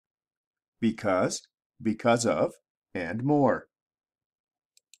because, because of, and more.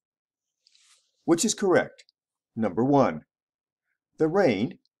 Which is correct? Number 1. The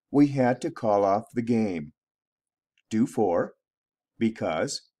rain, we had to call off the game. Do for,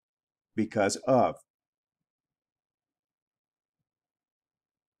 because of.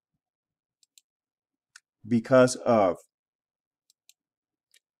 Because of.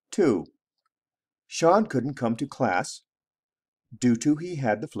 2. Sean couldn't come to class due to he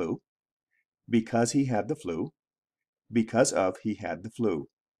had the flu, because he had the flu, because of he had the flu.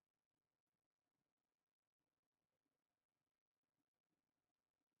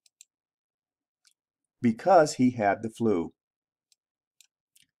 Because he had the flu.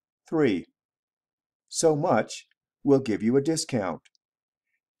 3. So much, we'll give you a discount.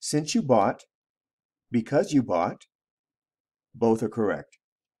 Since you bought, because you bought, both are correct.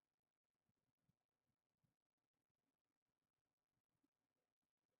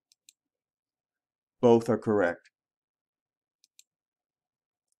 Both are correct.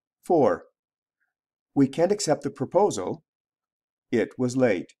 4. We can't accept the proposal. It was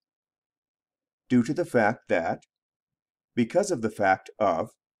late. Due to the fact that, because of the fact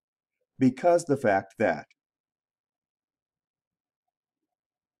of, because the fact that.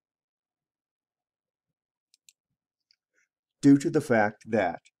 Due to the fact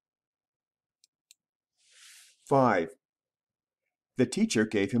that. 5. The teacher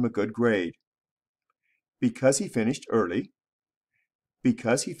gave him a good grade. Because he finished early.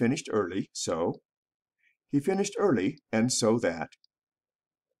 Because he finished early, so. He finished early, and so that.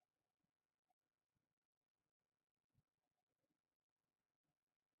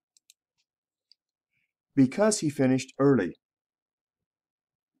 Because he finished early.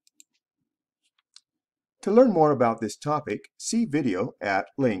 To learn more about this topic, see video at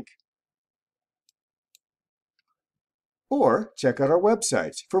link. Or check out our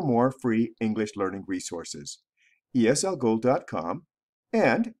websites for more free English learning resources, ESLgold.com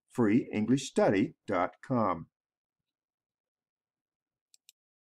and freeenglishstudy.com.